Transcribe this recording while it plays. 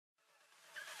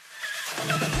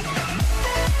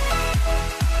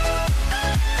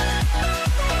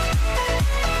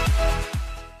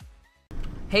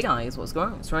Hey guys, what's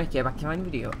going on? It's Neremik here, back in my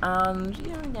video, and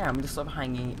yeah, I'm just sort of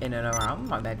hanging in and around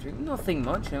my bedroom, nothing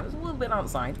much, it's a little bit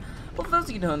outside, but for those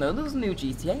of you who don't know, there's a new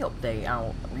GTA update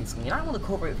out recently, and I want to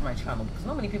cover it for my channel, because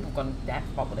not many people have gone in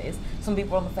depth about what it is, some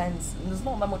people are on the fence, and there's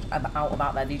not that much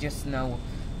about that, they just know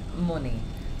money.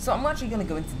 So I'm actually going to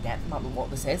go into depth about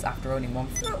what this is, after owning one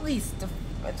for at least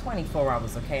 24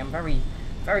 hours, okay? I'm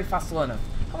very fast learner.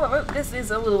 However, this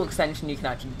is a little extension you can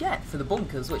actually get for the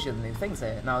bunkers, which are the new things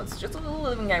here. Now, it's just a little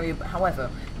living area, but however,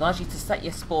 it allows you to set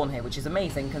your spawn here, which is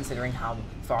amazing considering how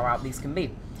far out these can be.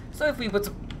 So if we were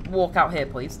to walk out here,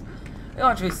 please, you'll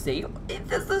actually see,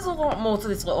 there's a lot more to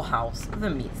this little house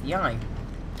than meets the eye.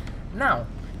 Now,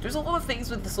 there's a lot of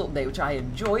things with this update which I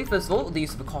enjoy. First of all, the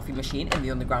use of a coffee machine in the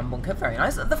underground bunker, very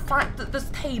nice. The fact that there's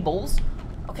tables,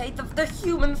 okay, the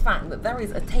human fact that there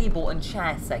is a table and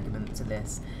chair segment to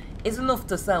this is enough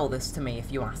to sell this to me,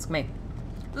 if you ask me.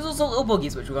 There's also little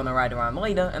buggies which we're going to ride around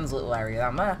later, and there's a little area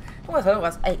down there. However,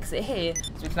 let's exit here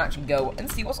so we can actually go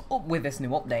and see what's up with this new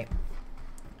update.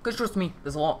 Because trust me,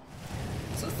 there's a lot.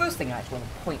 So the first thing I actually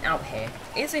want to point out here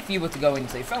is if you were to go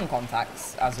into phone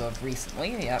contacts as of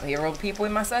recently, yeah, here are all the people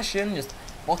in my session just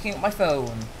blocking up my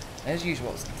phone, as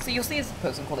usual. So you'll see this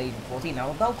person called Agent 14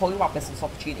 now, they'll call you about business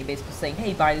opportunity, basically saying,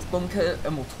 hey, buy this bunker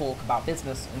and we'll talk about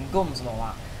business and guns and all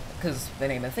that. Because the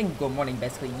name of the thing, gun running,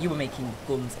 basically you were making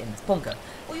guns in this bunker.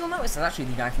 Well, you'll notice that's actually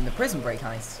the guy from the prison break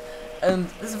heist. And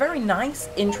there's a very nice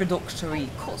introductory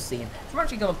cutscene, which I'm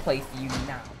actually going to play for you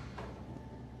now.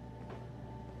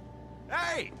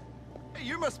 Hey!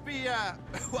 You must be,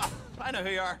 well, I know who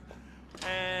you are.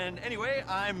 And anyway,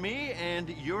 I'm me, and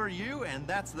you're you, and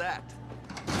that's that.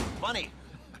 Funny.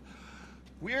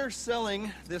 We're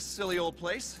selling this silly old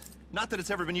place. Not that it's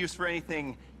ever been used for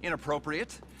anything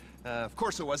inappropriate. Of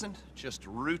course it wasn't. Just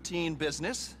routine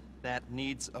business that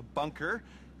needs a bunker.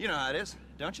 You know how it is,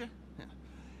 don't you? Yeah.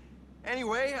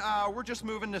 Anyway, we're just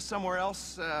moving to somewhere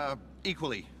else,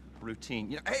 equally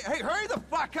routine. You know, hey, hurry the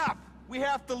fuck up! We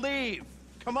have to leave.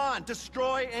 Come on,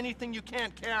 destroy anything you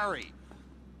can't carry.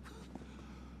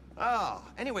 Oh,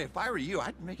 anyway, if I were you,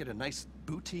 I'd make it a nice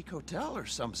boutique hotel or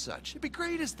some such. It'd be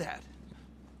great as that.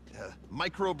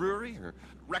 Microbrewery or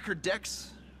record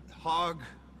decks, hog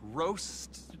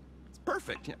roast.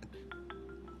 Perfect. Yeah.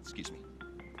 Excuse me.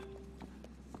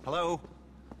 Hello?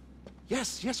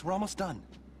 Yes, we're almost done.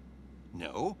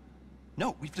 No,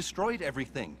 we've destroyed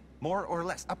everything. More or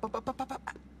less. Up.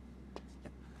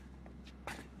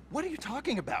 What are you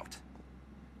talking about?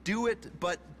 Do it,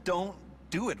 but don't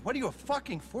do it. What are you, a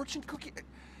fucking fortune cookie?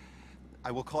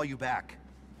 I will call you back.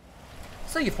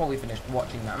 So you've probably finished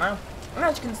watching that now. And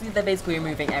as you can see, they're basically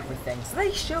removing everything. So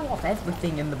they show off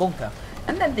everything in the bunker,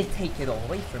 and then they take it all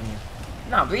away from you.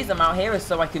 Now, the reason I'm out here is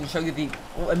so I can show you the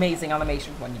amazing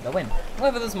animation when you go in.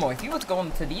 However, there's more. If you were to go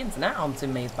onto the internet, onto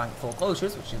Maze Bank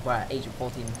Foreclosures, which is where Agent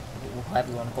 14, whatever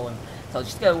you want to call him, tells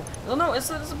you to go, you'll notice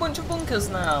that there's a bunch of bunkers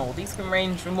now. These can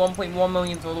range from 1.1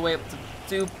 million all the way up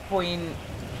to 2.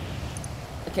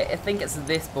 Okay, I think it's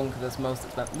this bunker that's most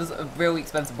expensive. There's a really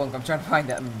expensive bunker. I'm trying to find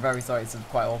it. I'm very sorry. This is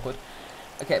quite awkward.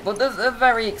 Okay, but there's a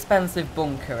very expensive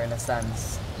bunker in a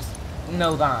sense. Just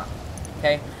know that.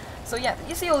 Okay? So yeah,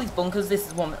 you see all these bunkers. This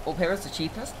is one up here is the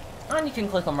cheapest. And you can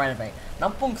click on renovate. Now,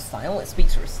 bunker style, it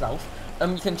speaks for itself.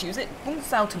 You can choose it. Bunker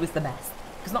style 2 is the best.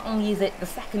 Because not only is it the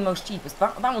second most cheapest,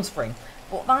 that one's free.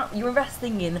 But that, you're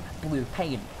investing in blue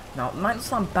paint. Now, it might not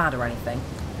sound bad or anything.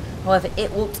 However,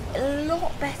 it looks a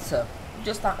lot better.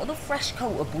 Just that little fresh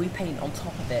coat of blue paint on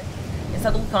top of it.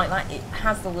 Instead of looking like that, it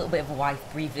has a little bit of life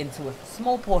breathed into a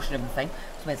small portion of the thing.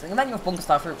 It's amazing. And then you have bunker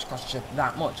style 3, which costs you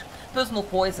that much. Personal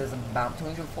quarters is about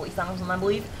 240,000, I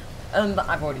believe. And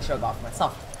I've already showed that for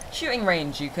myself. Shooting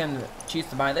range, you can choose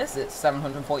to buy this. It's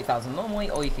 740,000 normally,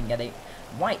 or you can get a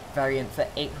white variant for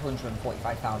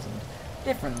 845,000.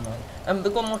 Differently.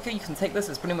 The gun locker, you can take this,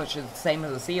 it's pretty much the same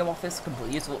as the CEO office,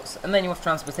 completely useless. And then you have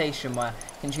transportation, where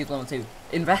you can choose 1 or 2.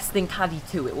 Invest in Caddy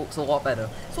 2, it looks a lot better.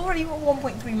 It's already at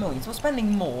 1.3 million, so we're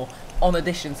spending more on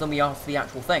additions than we are for the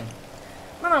actual thing.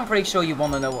 And I'm pretty sure you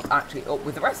want to know what's actually up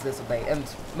with the rest of this update, and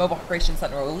Mobile Operations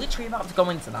Center are literally about to go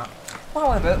into that.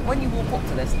 However, when you walk up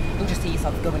to this, you'll just see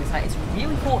yourself go inside. It's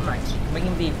really organized. You can bring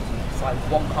in vehicles, it's like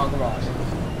 1-car garage.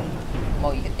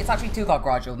 Well, it's actually 2-car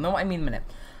garage, you'll know what I mean in a minute.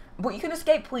 But you can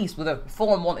escape police with a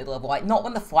full unwanted level, like not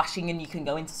when they're flashing and you can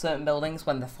go into certain buildings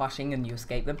when they're flashing and you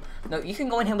escape them. No, you can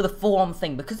go in here with a full-on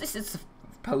thing, because this is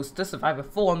supposed to survive a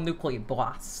full-on nuclear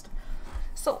blast.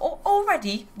 So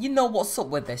already, you know what's up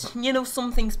with this. You know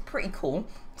something's pretty cool.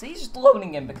 So he's just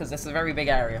loading in because this is a very big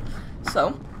area.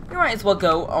 So, you might as well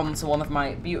go onto one of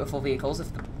my beautiful vehicles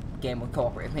if the game would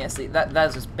cooperate with me. See,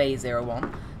 there's just Bay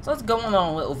 01. So let's go on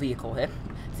our little vehicle here.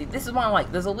 See, this is what I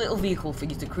like. There's a little vehicle for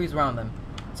you to cruise around in.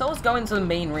 So let's go into the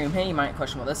main room here. You might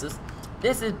question what this is.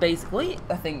 This is basically,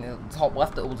 I think, the top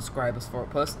left that will describe us for it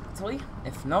personally,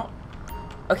 if not.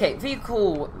 Okay,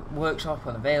 vehicle workshop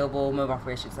unavailable, mobile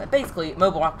operations center. Basically,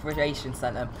 mobile operations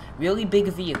center, really big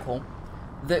vehicle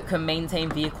that can maintain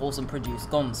vehicles and produce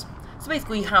guns. So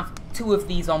basically, you have 2 of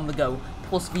these on the go,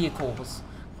 plus vehicles.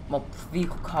 Well,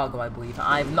 vehicle cargo, I believe.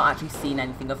 I've not actually seen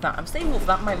anything of that. I'm saying well,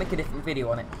 that might make a different video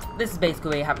on it. This is basically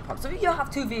where you have it. So you have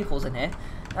 2 vehicles in here.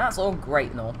 That's all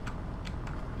great and all.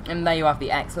 And there you have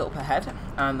the exit up ahead.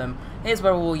 And here's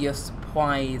where all your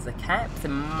supplies are kept. It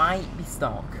might be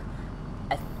stock.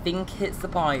 I think it's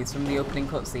supplies from the opening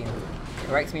cutscene.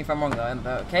 Correct me if I'm wrong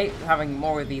though. Okay, having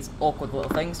more of these awkward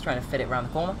little things, trying to fit it around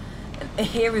the corner. And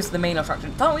here is the main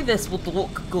attraction. Tell me this would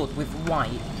look good with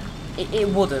white. It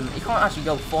wouldn't. You can't actually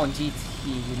go full on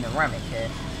GT Neremik here,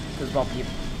 because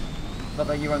well,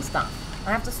 they're your own staff.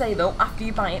 I have to say though, after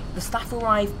you buy it, the staff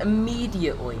arrive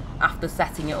immediately after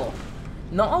setting it up.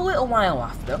 Not a little while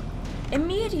after.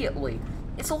 Immediately.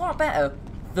 It's a lot better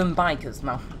than bikers.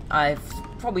 Now, I've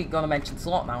probably gonna mention this a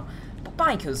lot now, but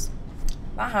bikers,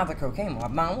 that had a cocaine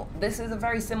lab. Now, this is a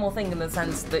very similar thing in the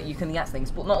sense that you can get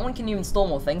things, but not only can you install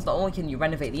more things, not only can you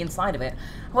renovate the inside of it,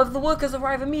 however, the workers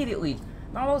arrive immediately.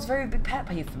 Now, that was a very big pet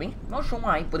peeve for me. Not sure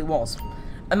why, but it was.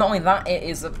 And not only that, it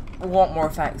is a lot more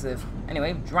effective.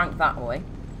 Anyway, drank that away.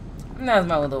 And there's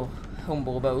my little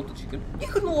humble abode that you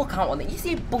can look out on it. You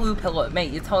see a blue pillar,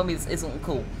 mate, you're telling me this isn't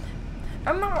cool.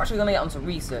 I'm not actually going to get onto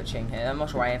researching here. I'm not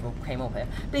sure why I ever came up here.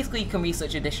 Basically, you can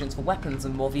research additions for weapons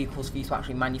and more vehicles for you to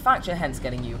actually manufacture, hence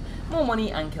getting you more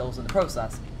money and kills in the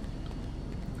process.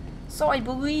 So I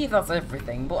believe that's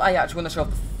everything, but I actually want to show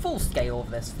off the full scale of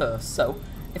this first. So,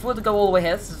 if we were to go all the way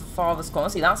here, this is the farthest corner.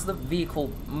 See, that's the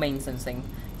vehicle maintenance thing.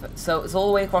 So it's all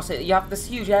the way across it. You have this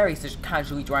huge area to just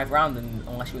casually drive around in,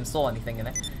 unless you install anything in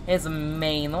it. Here's the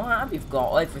main lab. You've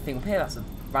got everything up here. That's a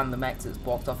random exit. It's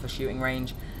blocked off a shooting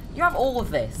range. You have all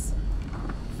of this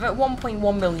for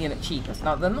 1.1 million at cheapest.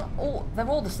 Now they're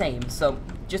all the same, so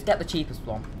just get the cheapest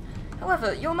one.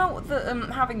 However, you'll know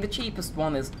that having the cheapest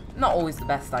one is not always the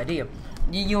best idea.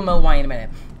 You'll know why in a minute.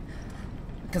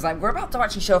 Because we're about to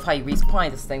actually show off how you resupply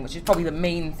this thing, which is probably the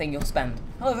main thing you'll spend.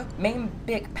 However, main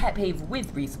big pet peeve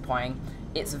with resupplying,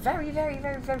 it's very, very,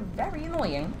 very, very, very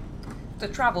annoying to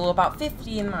travel about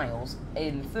 15 miles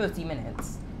in 30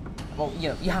 minutes. Well, you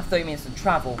know, you have 30 minutes to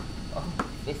travel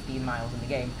 15 miles in the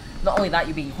game. Not only that,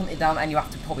 you're being hunted down and you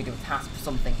have to probably do a task or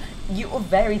something. You are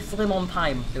very slim on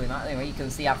time doing that. Anyway, you can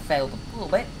see I've failed a little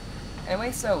bit.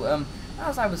 Anyway, so,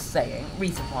 as I was saying,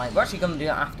 resupply. We're actually going to do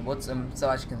that afterwards. So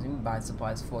as you can see, we buy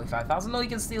supplies for 45,000, or you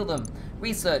can steal them.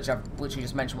 Research, I've literally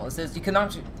just mentioned what this is. You can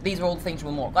actually, these are all the things you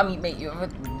unlock. I mean, mate, you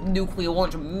have a nuclear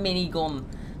launcher, minigun.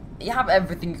 You have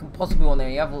everything you can possibly want there.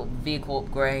 You have vehicle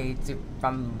upgrades,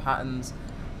 random patterns,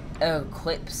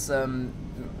 clips,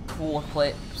 cool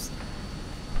clips.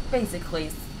 Basically,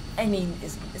 it's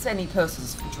any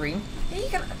person's dream. You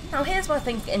can, now here's what I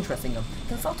think is interesting though. You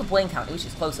can sell to Blaine County, which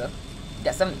is closer.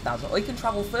 Get 70,000, or you can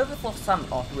travel further to Los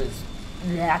Santos,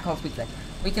 I can't speak there.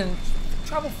 We can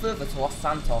travel further to Los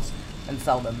Santos and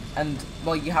sell them, and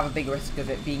well, you have a big risk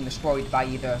of it being destroyed by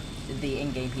either the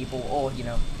in-game people or, you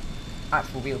know,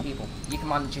 actual real people. You can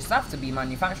manage your staff to be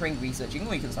manufacturing, researching,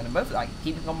 or you can send them both, like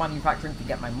keeping on manufacturing to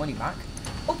get my money back.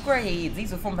 Upgrades,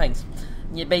 these are fun things.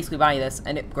 You basically buy this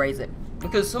and it upgrades it.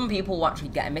 Because some people will actually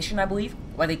get a mission, I believe,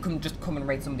 where they can just come and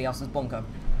raid somebody else's bunker,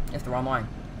 if they're online.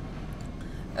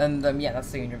 And yeah,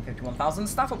 that's 351,000.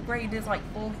 Staff upgrade is like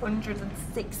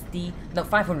 560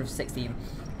 even.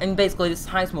 And basically this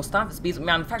hires more staff, it speeds up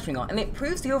manufacturing on, and it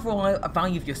improves the overall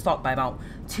value of your stock by about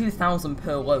 2,000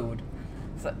 per load.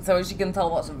 So as you can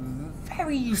tell, that's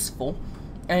very useful.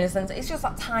 And in a sense, it's just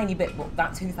that tiny bit, but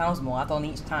that 2,000 will add on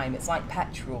each time. It's like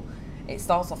petrol. It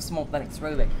starts off small, then it's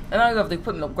slowly. And now you have the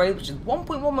equipment upgrade, which is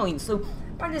 1.1 million. So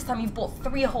by this time, you've bought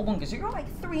 3 whole bunkers. So you're like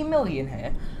 3 million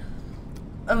here.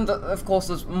 And of course,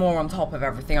 there's more on top of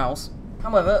everything else.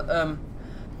 However,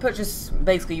 purchase,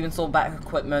 basically you install better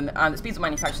equipment, and it speeds up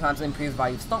manufacturing time to improve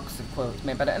value of stocks, of clothes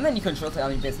made better, and then you can shut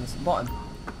down your business at the bottom.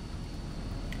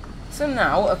 So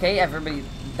now, okay, everybody's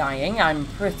dying. I'm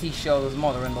pretty sure there's a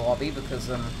modder in the lobby because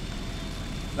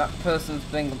that person's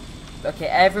doing. Okay,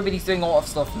 everybody's doing a lot of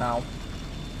stuff now.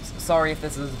 Sorry if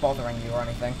this is bothering you or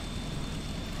anything.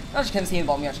 As you can see in the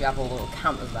bottom, you actually have all the little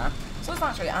counters there. So let's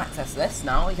actually access this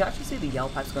now. You can actually see the yellow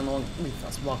pipes going along. Ooh,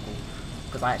 that's well cool.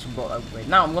 Because I actually brought that upgrade.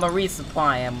 Now I'm going to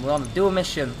resupply and we're going to do a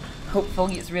mission.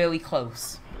 Hopefully it's really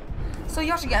close. So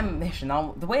you actually get a mission.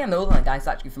 Now, the way I know that guy's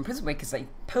actually from Prison Break is that he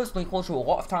personally calls you a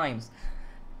lot of times.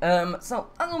 So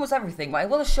that's almost everything, but I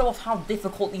want to show off how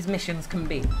difficult these missions can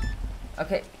be.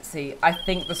 Okay, see, I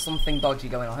think there's something dodgy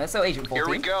going on here. So, Agent 14. Here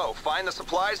we go. Find the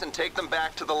supplies and take them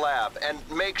back to the lab. And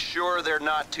make sure they're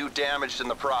not too damaged in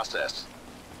the process.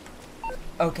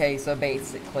 Okay, so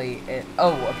basically it...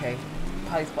 Oh, okay.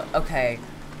 Okay.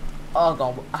 Oh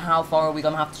god, how far are we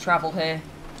gonna have to travel here?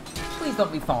 Please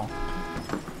don't be far.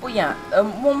 But yeah,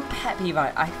 one pet peeve,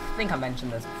 I think I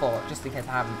mentioned this before, just in case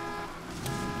I haven't.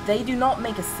 They do not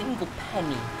make a single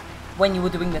penny when you were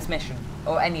doing this mission,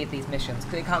 or any of these missions,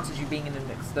 because it counts as you being in an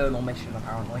external mission,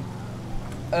 apparently.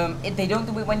 They don't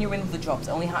do it when you're in the jobs,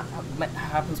 it only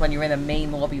happens when you're in a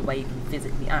main lobby where you can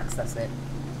physically access it.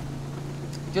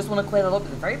 Just want to clear that up,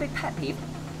 it's a very big pet peeve.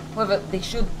 However, they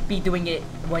should be doing it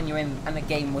when you're in a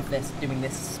game with this, doing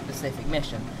this specific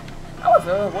mission.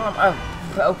 However, well,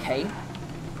 okay.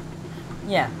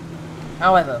 Yeah.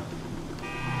 However,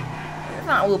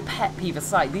 that little pet peeve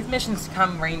aside, these missions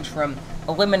can range from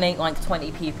eliminate like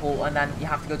 20 people and then you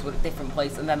have to go to a different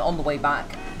place, and then on the way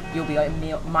back you'll be like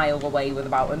a mile away with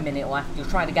about a minute left. You'll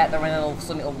try to get there and then all of a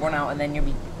sudden it'll run out and then you'll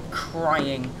be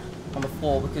crying on the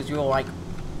floor because you're like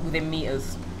within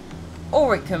meters.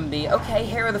 Or it can be, okay,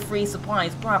 here are the free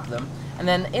supplies, grab them, and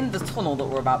then in the tunnel that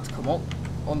we're about to come up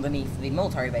underneath the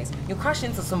military base, you'll crash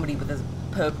into somebody with a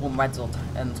purple and red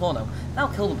and torno. They'll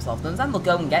kill themselves, and then they'll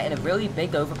go and get in a really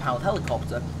big overpowered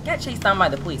helicopter, get chased down by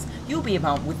the police. You'll be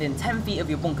about within 10 feet of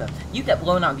your bunker. You get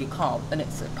blown out of your car, and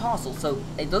it's a parcel, so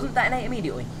it doesn't detonate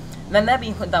immediately. And then they're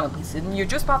being hunted down by police, and you're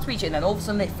just about to reach it, and then all of a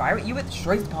sudden they fire at you, it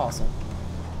destroys the parcel.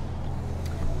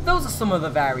 Those are some of the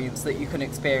variants that you can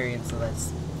experience of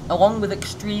this. Along with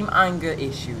extreme anger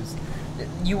issues,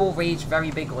 you will rage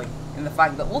very bigly in the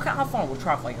fact that look at how far we're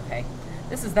traveling, okay?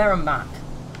 This is there and back.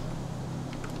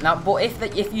 Now, but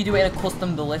if you do it in a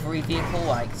custom delivery vehicle,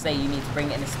 like say you need to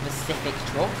bring it in a specific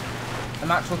truck, and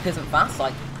that truck isn't fast,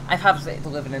 like I've had it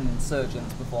delivered in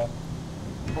Insurgents before.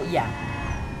 But yeah,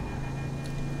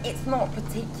 it's not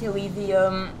particularly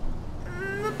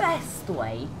the best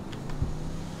way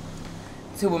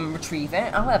to retrieve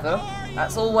it. However,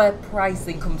 that's all where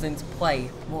pricing comes into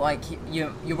play. Well, like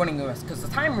you're running a risk because the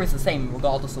timer is the same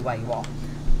regardless of where you are.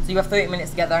 So you have 30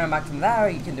 minutes to get there and back from there.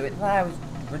 You can do it there,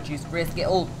 reduce risk. It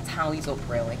all tallies up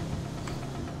really.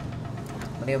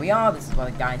 But here we are. This is where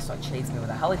the guy started chasing me with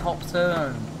a helicopter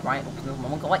and right up to my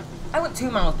bunker. Like I went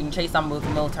 2 miles being chased down with a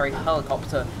military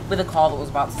helicopter with a car that was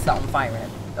about to set on fire.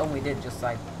 And it only did just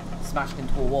like smashed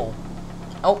into a wall.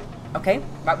 Oh. Okay,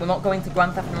 right, we're not going to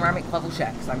Grand Theft Neremik level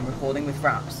check, because I'm recording with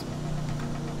fraps.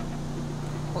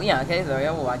 But yeah, okay, there we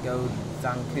go, I go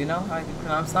Zancudo, how do you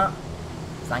pronounce that?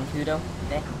 Zancudo,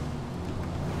 yeah.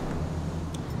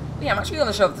 But yeah, I'm actually going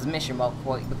to show off this mission well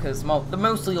quick, because well, they're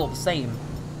mostly all the same.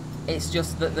 It's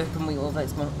just that they're completely,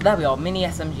 there we are, mini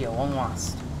SMG at long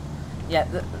last. Yeah,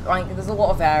 like, there's a lot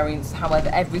of variants, however,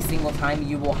 every single time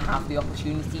you will have the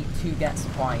opportunity to get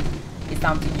supplied. It's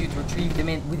down to you to retrieve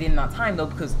them within that time though,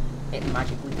 because it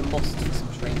magically combusts for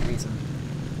some strange reason.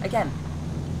 Again,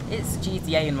 it's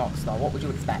GTA and Rockstar, what would you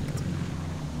expect?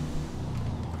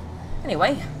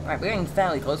 Anyway, right, we're getting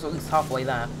fairly close, or at least halfway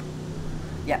there.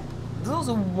 Yeah, there's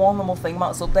also one more thing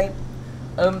about this update.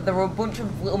 There are a bunch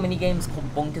of little mini-games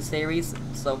called Bunker Series,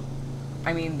 so,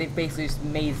 I mean, they've basically just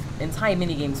made entire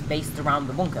mini-games based around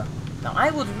the bunker. Now, I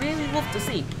would really love to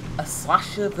see a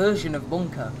slasher version of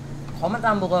Bunker. Comment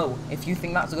down below if you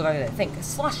think that's a good idea. Think a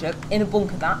slasher in a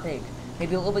bunker that big.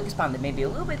 Maybe a little bit expanded, maybe a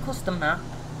little bit custom map.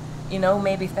 You know,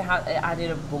 maybe if they had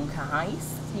added a bunker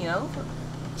heist, you know,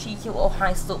 cheeky little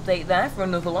heist update there for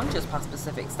another one just past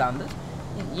Pacific Standard.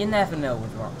 You never know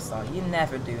with Rockstar, you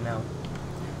never do know.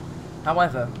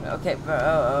 However, okay,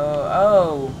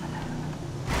 oh,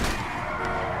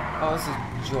 this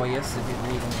is joyous if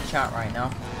you're reading the chat right now.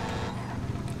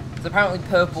 There's apparently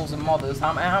purples and modders.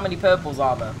 How many purples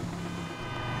are there?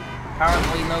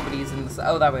 Apparently nobody's in the...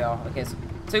 Oh, there we are. Okay, so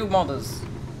 2 modders.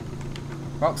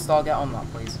 Rockstar, get on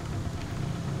that, please.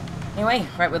 Anyway,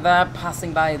 right, we're there,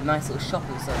 passing by a nice little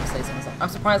shopping service station. I'm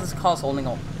surprised this car's holding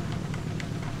up.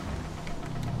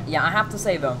 Yeah, I have to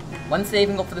say, though, when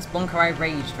saving up for this bunker, I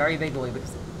raged very bigly,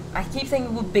 because... I keep saying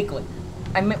the word bigly.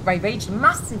 I raged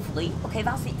massively. Okay,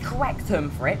 that's the correct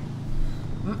term for it.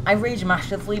 I raged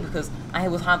massively because I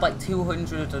had like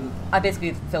 200 and... I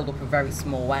basically filled up a very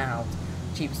small warehouse.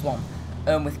 Cheapest one,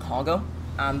 with cargo,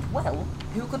 and well,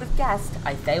 who could have guessed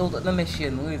I failed at the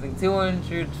mission, losing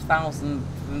 200,000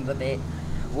 and a bit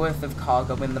worth of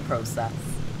cargo in the process,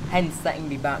 hence setting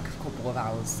me back a couple of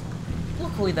hours.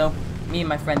 Luckily though, me and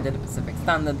my friend did a Pacific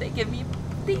Standard. They gave me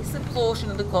a decent portion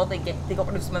of the code. They got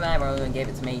rid of some of their own and gave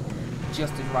it to me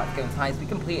just as right to go in time. We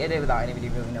completed it without anybody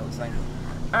really noticing,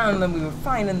 and then we were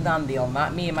fine and dandy on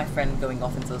that, me and my friend going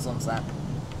off into the sunset.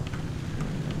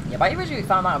 Yeah, but I originally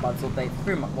found out about this update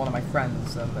through one of my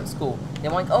friends at school. They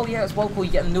were like, oh yeah, it's well cool,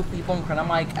 you get a nuclear bunker, and I'm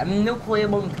like, a nuclear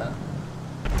bunker?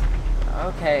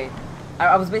 Okay.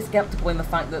 I was basically skeptical in the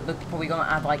fact that they're probably going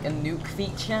to add like a nuke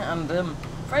feature, and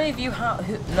for any of you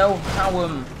who know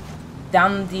how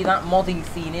dandy that modding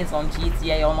scene is on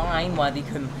GTA Online, where they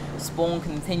can spawn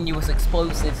continuous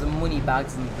explosives and money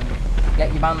bags and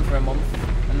get you banned for a month,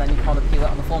 and then you can't appeal it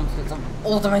on the forums because it's an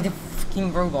automated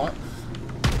fucking robot.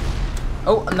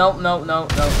 Oh, no.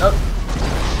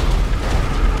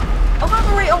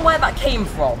 Elaborate on where that came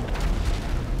from.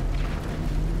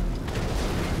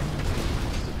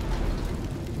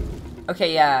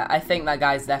 Okay, yeah, I think that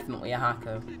guy's definitely a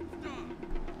hacker.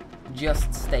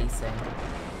 Just stating.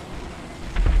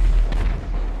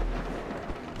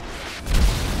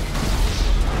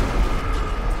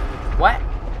 What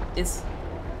is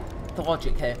the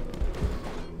logic here?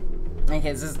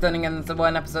 Okay, this is turning into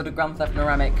one episode of Grand Theft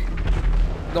Neremik.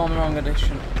 Gone wrong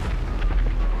edition.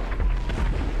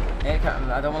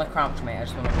 I don't want to crouch, mate, I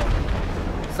just want to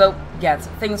run. So, yeah,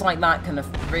 things like that can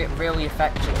really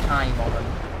affect your time on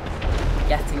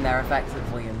getting there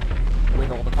effectively and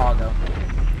with all the cargo.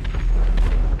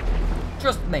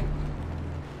 Trust me.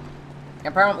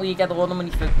 Apparently you get a lot of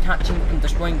money for catching and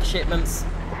destroying shipments.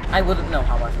 I wouldn't know,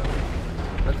 however,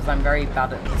 because I'm very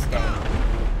bad at this game.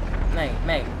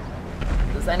 Mate,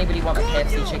 does anybody want a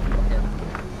KFC chicken bucket?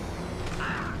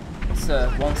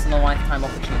 Sir, once in a lifetime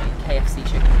opportunity, KFC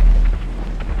chicken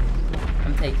bucket.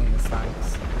 I'm taking this,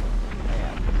 thanks.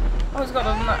 Yeah. Oh, it's got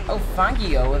a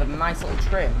Faggio with a nice little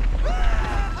trim.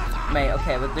 Mate,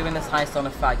 okay, we're doing this heist on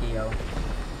a Faggio.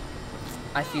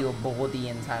 I feel bloody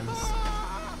intense.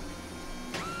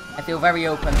 I feel very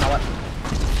open, however.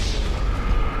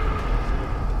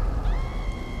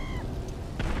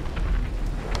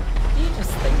 Do you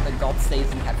just think that God stays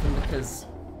in heaven because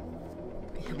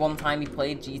one time he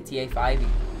played GTA 5, he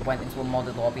went into a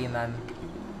modded lobby, and then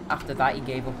after that he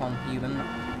gave up on humans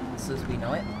as we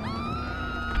know it?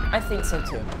 I think so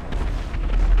too.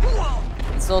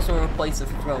 It's also a replacer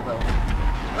for Thrillville.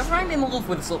 But I'm in love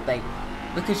with this update,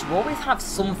 because you always have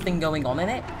something going on in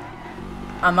it.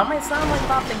 And that might sound like a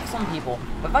bad thing for some people,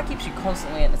 but that keeps you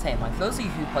constantly entertained. Like those of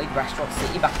you who played Restaurant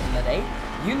City back in the day,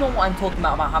 you know what I'm talking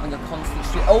about having a constant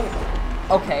stream. Oh,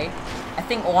 okay. I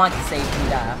think lag saved me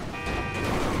there.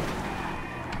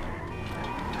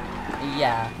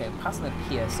 Yeah, okay, passing the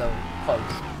pier, so close.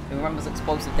 Who remembers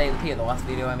Explosive Day of the Pier, the last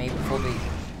video I made before the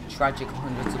tragic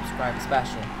 100 subscriber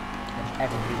special, which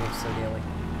everybody loves so dearly.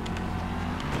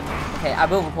 Okay, I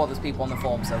will report those people on the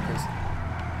forum, so, because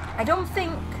I don't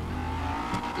think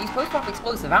you're supposed to have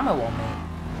explosive ammo on me.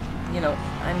 You know,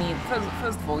 I mean,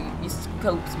 first of all, you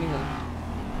scoped me.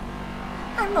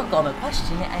 I'm not gonna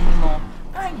question it anymore.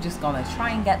 I'm just gonna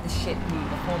try and get the ship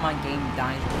before my game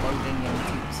dies loading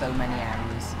into so many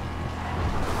areas.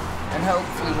 And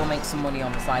hopefully we'll make some money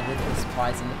on the side with the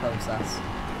supplies in the process.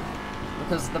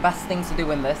 Because the best thing to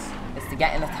do in this is to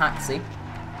get in a taxi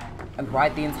and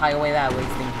ride the entire way there,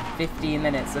 wasting 15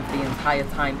 minutes of the entire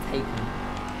time taken.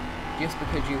 Just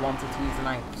because you wanted to use a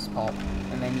night spot,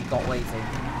 and then you got lazy.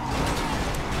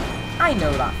 I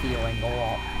know that feeling a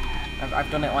lot.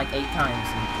 I've done it like 8 times.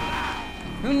 And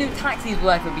who knew taxis would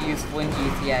ever be useful in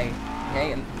GTA?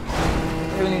 Okay, and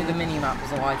who knew the mini-map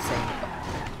was a lifesaver?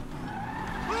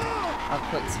 I'll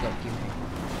quick scope you.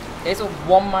 It's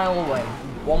 1 mile away.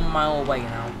 1 mile away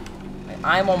now.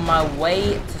 I'm on my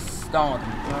way to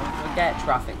stardom. Forget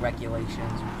traffic regulations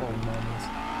and full normies.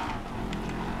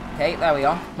 Okay, there we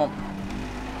are. Come on.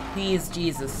 Please,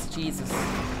 Jesus.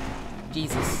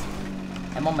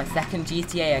 I'm on my second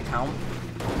GTA account.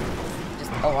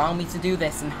 Just allow me to do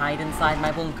this and hide inside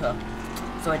my bunker,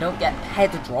 so I don't get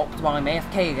head dropped while I'm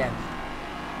AFK again.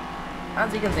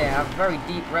 As you can see, I have very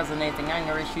deep resonating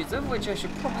anger issues, of which I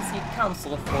should probably seek a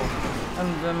counsellor for.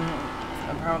 And,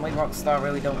 apparently Rockstar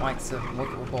really don't like to look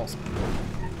at reports.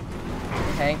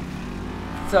 Okay.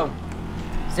 So,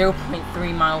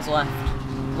 0.3 miles left.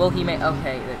 Will he make...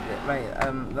 Okay, right,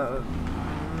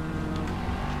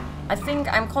 I think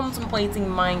I'm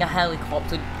contemplating buying a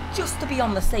helicopter just to be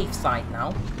on the safe side now.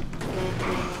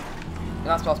 If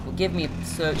that's possible. Give me a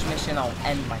search mission, I'll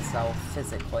end myself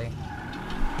physically.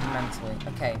 Mentally.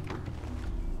 Okay.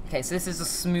 Okay, so this is a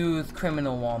smooth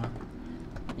criminal one.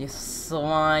 You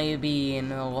slimy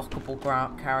and lockable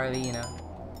carabiner.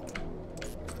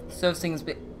 So things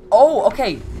be... Oh,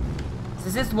 okay! So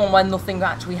this is the one where nothing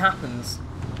actually happens.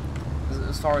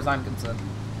 As far as I'm concerned.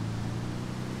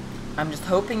 I'm just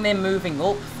hoping they're moving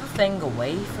up the thing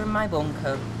away from my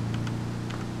bunker.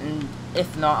 And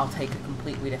if not, I'll take a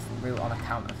completely different route on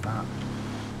account of that.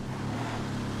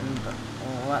 And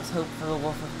let's hope for the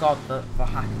love of God that the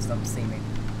hackers don't see me.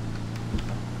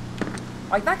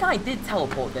 Like, that guy did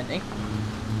teleport, didn't he?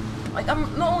 Like,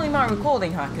 not only am I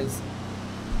recording hackers,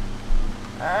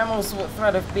 I'm also at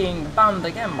threat of being banned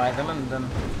again by them, and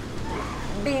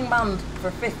being banned for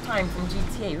a 5th time from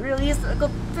GTA really is a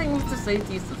good thing to say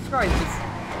to your subscribers.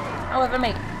 However,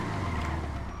 mate,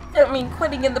 I mean,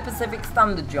 quitting in the Pacific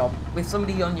Standard job with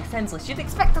somebody on your friends list, you'd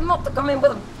expect them not to come in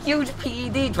with a huge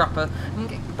PED dropper and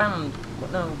get banned,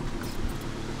 but no.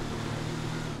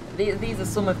 These are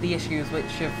some of the issues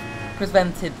which have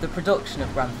prevented the production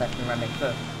of Grand Theft Neremik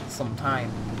for some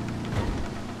time.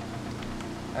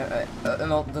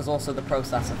 And there's also the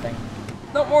processor thing.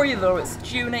 Don't worry though, it's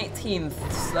June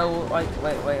 18th, so, like,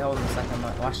 wait, hold on a second,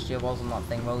 like, last year wasn't that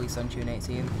thing released on June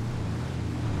 18th?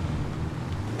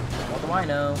 What do I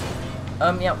know?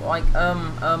 Yeah, like,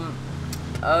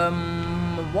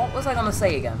 what was I gonna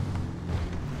say again?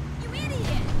 You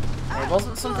idiot! It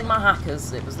wasn't something about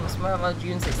hackers, it was something about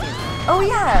June 16th. Oh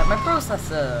yeah, my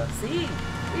processor! See?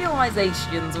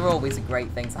 Realizations are always a great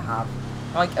thing to have.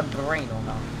 Like a brain or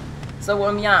not. So,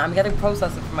 yeah, I'm getting a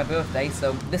processor for my birthday,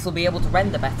 so this will be able to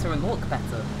render better and look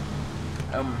better.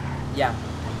 Yeah.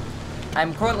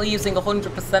 I'm currently using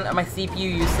 100% of my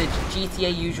CPU usage.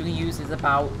 GTA usually uses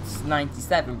about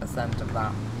 97% of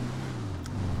that.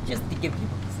 Just to give you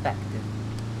a perspective.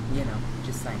 You know,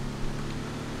 just saying.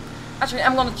 Actually,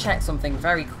 I'm gonna check something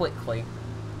very quickly.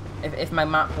 If my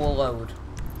map will load.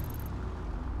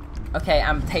 Okay,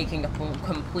 I'm taking a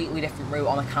completely different route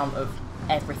on account of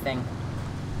everything.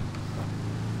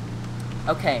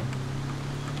 Okay.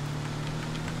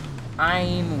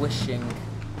 I'm wishing,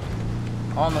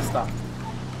 honest that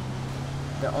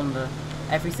under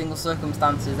every single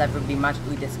circumstances everybody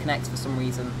magically disconnects for some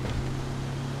reason.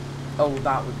 Oh,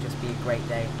 that would just be a great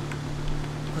day.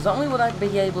 Because not only would I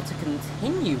be able to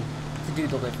continue to do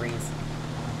deliveries,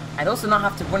 I'd also not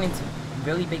have to run into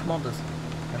really big modders,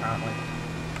 apparently.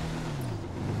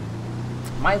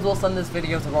 Might as well send this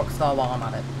video to Rockstar while I'm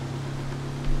at it.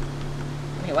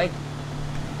 Anyway.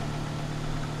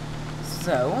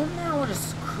 So, now we're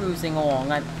just cruising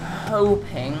along. I'm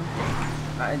hoping...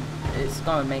 it's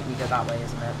gonna make me go that way,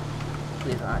 isn't it?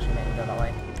 Please don't actually make me go that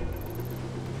way.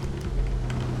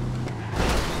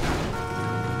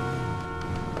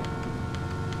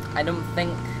 I don't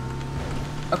think...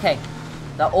 Okay,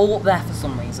 they're all up there for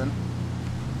some reason.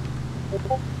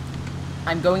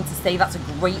 I'm going to say that's a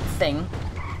great thing,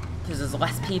 because there's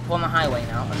less people on the highway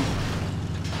now, and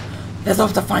there's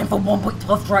enough to find for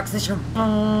 1.12 tracks this year.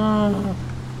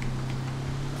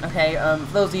 Okay,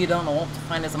 for those of you who don't know, what to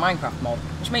find is a Minecraft mod,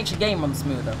 which makes your game run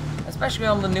smoother, especially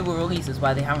on the newer releases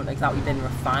where they haven't exactly been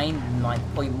refined in like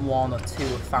 0.1 or 2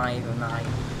 or 5 or 9.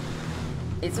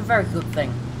 It's a very good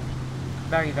thing.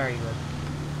 Very, very good.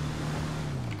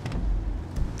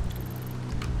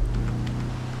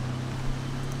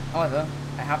 However,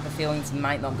 I have the feeling it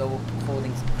might not go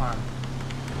according to plan.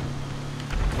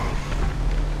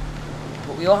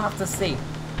 But we all have to see.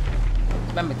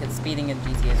 Remember, because speeding in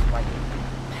GTA is like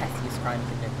the pettiest crime you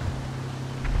can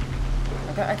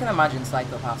do. I can imagine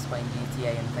psychopaths playing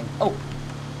GTA and think, oh,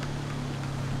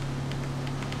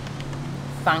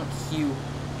 thank you,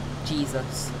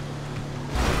 Jesus.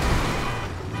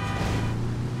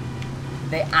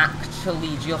 They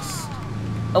actually just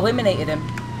eliminated him.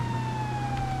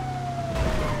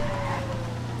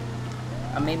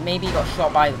 I mean, maybe he got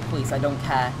shot by the police, I don't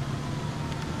care.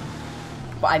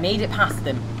 But I made it past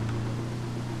him.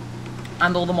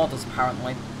 And all the modders,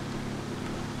 apparently.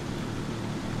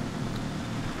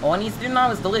 All I need to do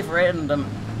now is deliver it, and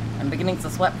I'm beginning to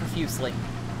sweat profusely.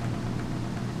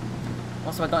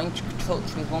 Also, I got in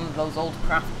touch with one of those old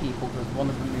craft people, because one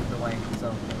of them moved away, so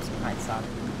it was quite sad.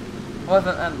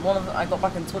 However, I got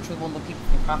back in touch with one of the people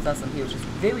from Craft SMP, which is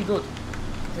very good.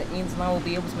 It means now we'll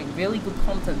be able to make really good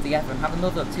content together and have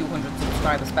another 200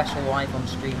 subscriber special live on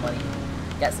stream when he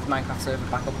gets the Minecraft server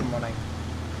back up and running.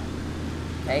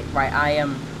 Okay, right, I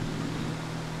am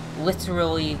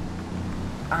literally,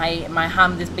 my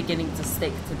hand is begining to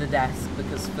stick to the desk,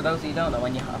 because for those of you who don't know,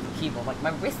 when you have a keyboard, like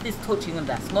my wrist is touching the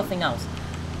desk, nothing else.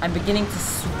 I'm beginning to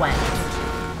sweat.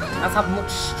 That's how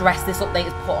much stress this update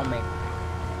has put on me.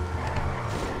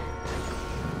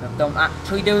 No, don't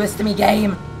actually do this to me,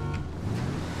 game!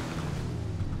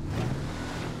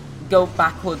 Go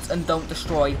backwards and don't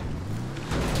destroy.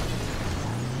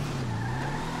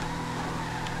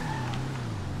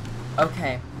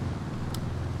 Okay.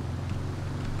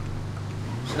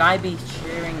 Should I be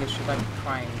cheering or should I be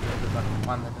crying because I've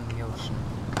landed in the ocean?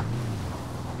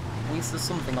 At least there's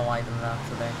something alive in there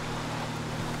today.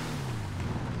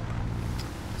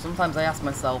 Sometimes I ask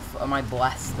myself, am I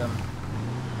blessed?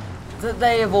 The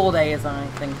day of all days, I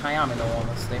think I am, in all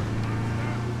honesty.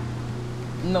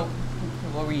 No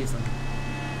particular reason.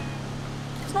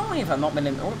 Because not only have I not been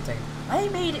interrupted, I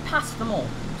made it past them all.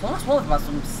 So unless one of them has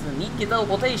some sneaky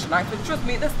teleportation act, but trust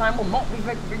me, this time will not be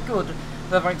very, very good.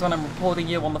 The fact when I'm reporting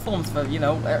you on the forums for, you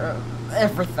know,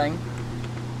 everything.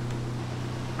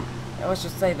 Let's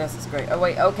just say this is great. Oh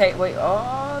wait, okay, wait,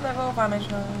 oh, they've all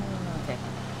vanished. Okay.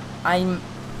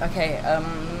 Okay,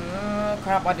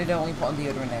 crap, I did only put on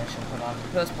deodorant. Put on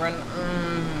perspirant.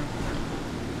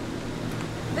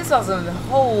 This adds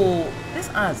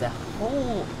a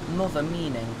whole nother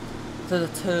meaning to the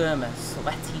term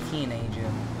sweaty teenager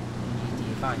in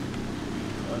GTA 5.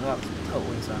 Well, that's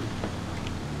totally so.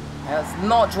 Let's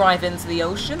not drive into the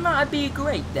ocean, that'd be a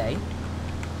great day.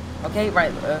 Okay,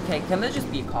 right, okay, can there just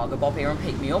be a cargo bob here and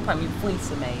pick me up? I mean,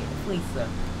 Fleecer, mate, Fleecer.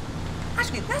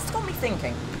 Actually, that's got me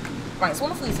thinking. Right, so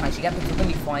on the Fleecer heist, you get picked up when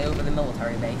you fly over the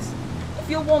military base. If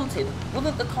you're wanted,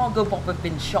 wouldn't the cargo bob have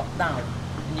been shot down?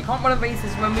 And you can't run a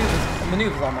basis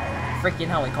maneuvers on a freaking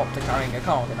helicopter carrying a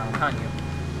cargo now, can you?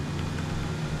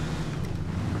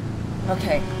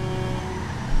 Okay.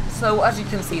 So, as you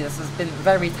can see, this has been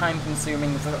very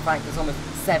time-consuming, so the fact it's almost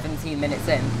 17 minutes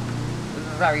in. It's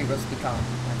a very rusty car,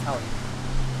 I tell you.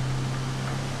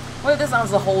 Well, this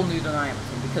adds a whole new dynamic,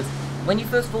 because when you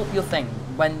first fill up your thing,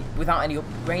 without any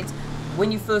upgrades,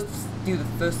 when you first do the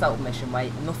first setup mission, where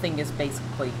nothing is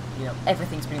basically, you know,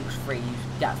 everything's pretty much free, you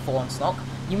get full on stock,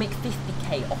 you make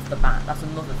 50k off the bat. That's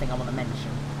another thing I want to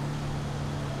mention.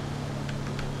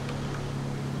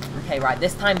 Okay, right,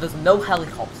 this time there's no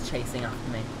helicopters chasing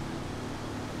after me.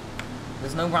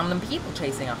 There's no random people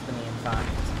chasing after me, in fact.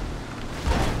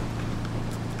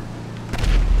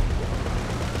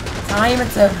 Time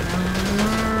to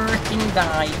freaking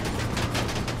die.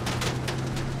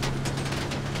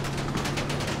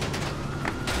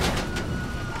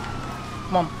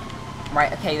 Come on.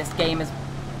 Right, okay, this game is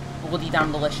bloody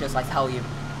damn delicious, I tell you.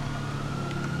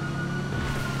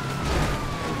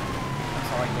 I'm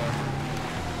sorry, game.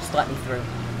 Just let me through.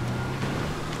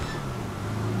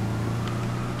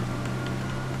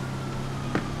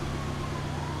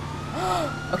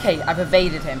 Okay, I've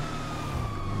evaded him.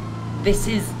 This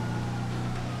is...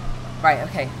 Right,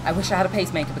 okay. I wish I had a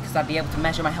pacemaker because I'd be able to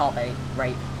measure my heart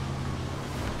rate.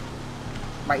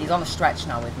 Right, he's on a stretch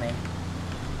now with me.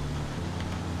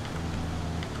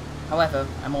 However,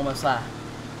 I'm almost there.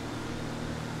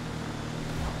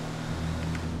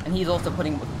 And he's also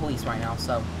putting up with the police right now,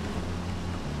 so...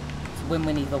 It's a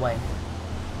win-win either way.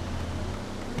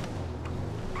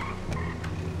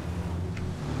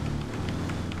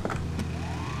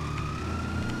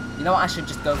 You know what, I should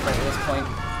just go for it at this point.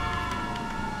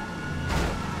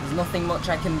 There's nothing much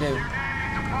I can do.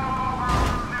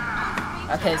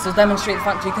 Okay, so demonstrate the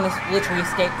fact you can literally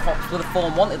escape cops with a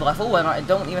Form Wanted level when I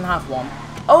don't even have one.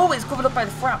 Oh, it's covered up by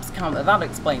the fraps counter, that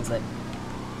explains it.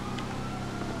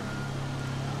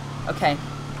 Okay.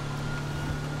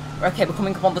 Okay, we're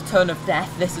coming upon the turn of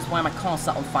death. This is why my car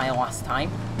set on fire last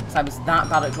time. So I was that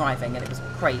bad at driving and it was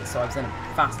great, so I was in a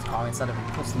fast car instead of a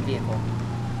custom vehicle.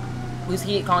 Who's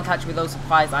here? Can't catch me with those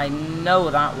supplies. I know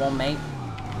that one, mate.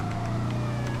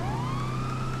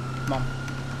 Come on.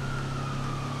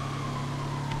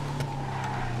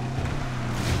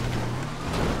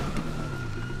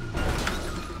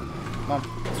 Come on.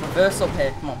 Let's reverse up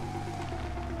here. Come on.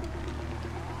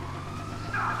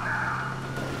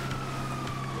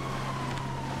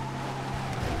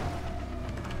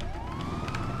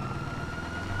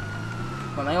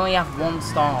 Come on, I only have 1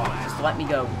 star. Just let me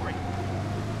go.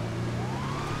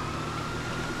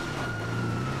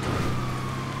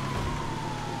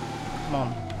 Come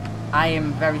on. I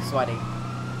am very sweaty.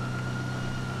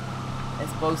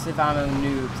 Explosive ammo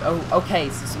noobs. Oh, okay,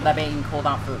 so they're being called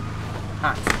out for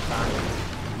hacks.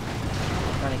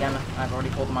 Then again, I've already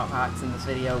called them out for hacks in this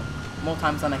video more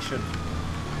times than I should.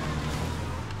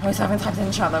 I always haven't typed in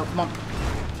the chat though, come on.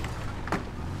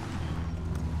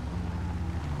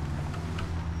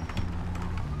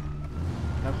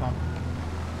 No, come on.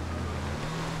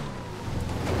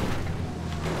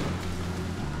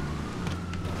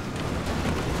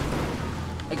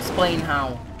 Explain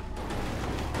how.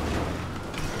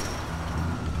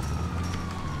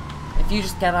 If you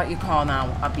just get out your car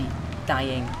now, I'd be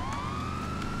dying.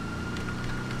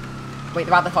 Wait,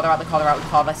 they're out the car, they're out the car, they're out the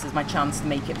car. This is my chance to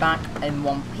make it back in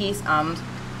one piece. And,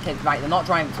 okay, right, they're not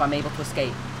driving, so I'm able to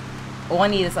escape. All I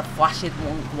need is a flashed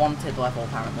wanted level,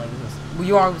 apparently. Well,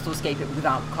 you are able to escape it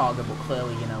without cargo, but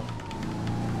clearly, you know,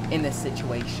 in this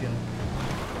situation,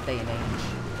 day and age,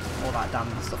 all that damn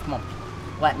stuff. Come on,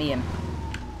 let me in.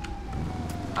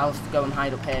 I'll go and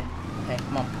hide up here. Okay,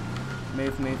 come on.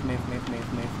 Move, move, move, move,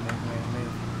 move, move, move, move,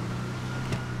 move.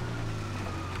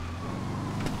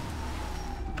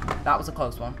 That was a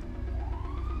close one.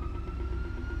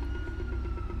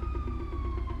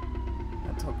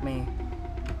 That took me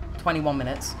 21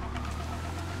 minutes.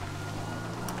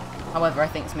 However, I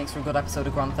think this makes for a good episode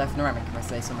of Grand Theft Neremik, if I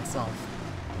say so myself.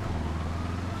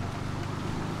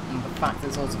 And the fact that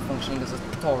it's also functioning as a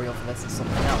tutorial for this is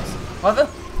something else. However,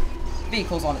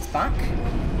 vehicle's on its back,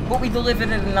 but we delivered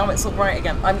it and now it's upright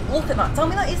again. I mean, look at that. Tell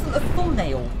me that isn't a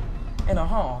thumbnail and a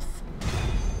half.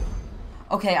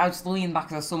 Okay, I just leaned back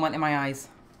as the sun went in my eyes.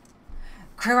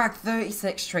 Crack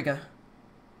 36 trigger.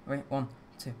 Wait, 1,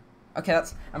 2. Okay,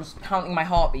 I'm just counting my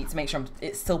heartbeat to make sure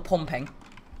it's still pumping.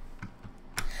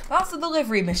 That's the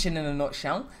delivery mission in a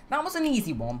nutshell. That was an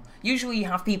easy one. Usually you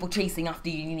have people chasing after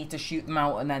you, you need to shoot them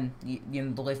out and then you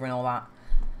deliver and all that.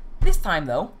 This time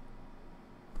though,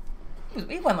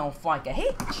 it went off like a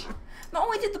hitch. Not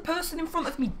only did the person in front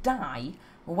of me die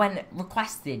when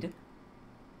requested,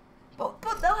 but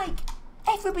like,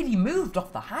 everybody moved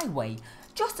off the highway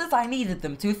just as I needed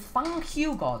them to. Thank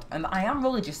you, God. And I am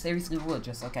religious, seriously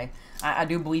religious, okay? I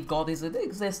do believe God is in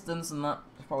existence, and that's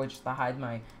probably just to hide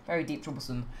my very deep,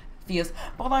 troublesome fears.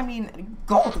 But I mean,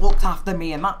 God looked after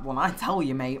me in that one, I tell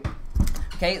you, mate.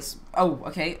 Okay,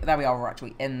 okay, there we are, we're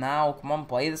actually in now. Come on,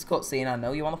 play this cutscene, I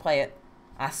know you want to play it.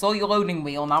 I saw your loading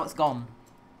wheel, now it's gone.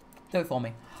 Do it for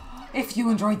me. If you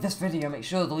enjoyed this video, make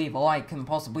sure to leave a like and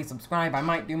possibly subscribe. I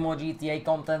might do more GTA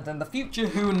content in the future,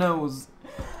 who knows.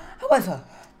 However,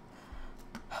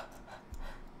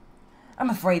 I'm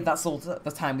afraid that's all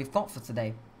the time we've got for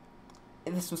today.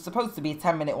 This was supposed to be a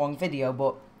 10-minute long video,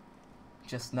 but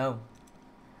just no.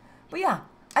 But yeah,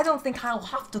 I don't think I'll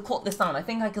have to cut this down. I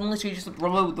think I can literally just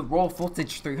reload the raw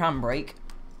footage through Handbrake.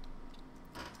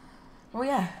 Oh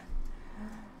yeah.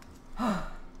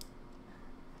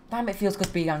 Damn, it feels good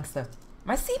to be a gangster.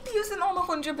 My CPU isn't on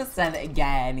 100%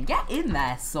 again. Get in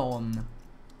there, son.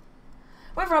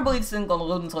 However, I believe this isn't going to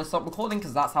load until I stop recording,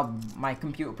 because that's how my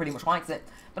computer pretty much likes it.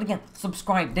 But again,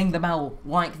 subscribe, ding the bell,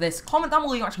 like this. Comment down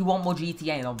below you actually want more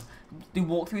GTA, and I'll do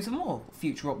walkthroughs and more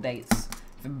future updates.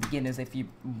 For beginners, if you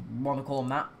want to call them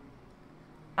that.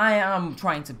 I am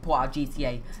trying to put out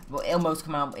GTA, but it'll most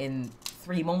come out in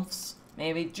 3 months.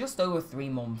 Maybe just over 3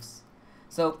 months.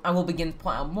 So I will begin to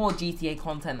put out more GTA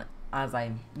content as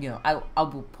I,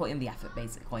 I'll put in the effort,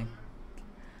 basically.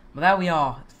 But there we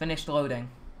are, it's finished loading.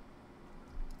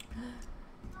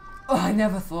 Oh, I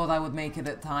never thought I would make it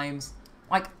at times.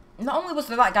 Like, not only was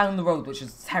there that guy on the road, which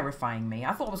is terrifying me,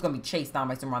 I thought I was going to be chased down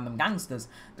by some random gangsters.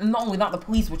 And not only that, the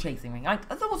police were chasing me. Like,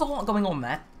 there was a lot going on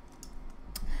there.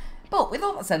 But with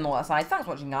all that said and all that aside, thanks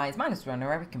for watching, guys. My name is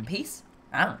Gunrunners, and peace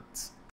out.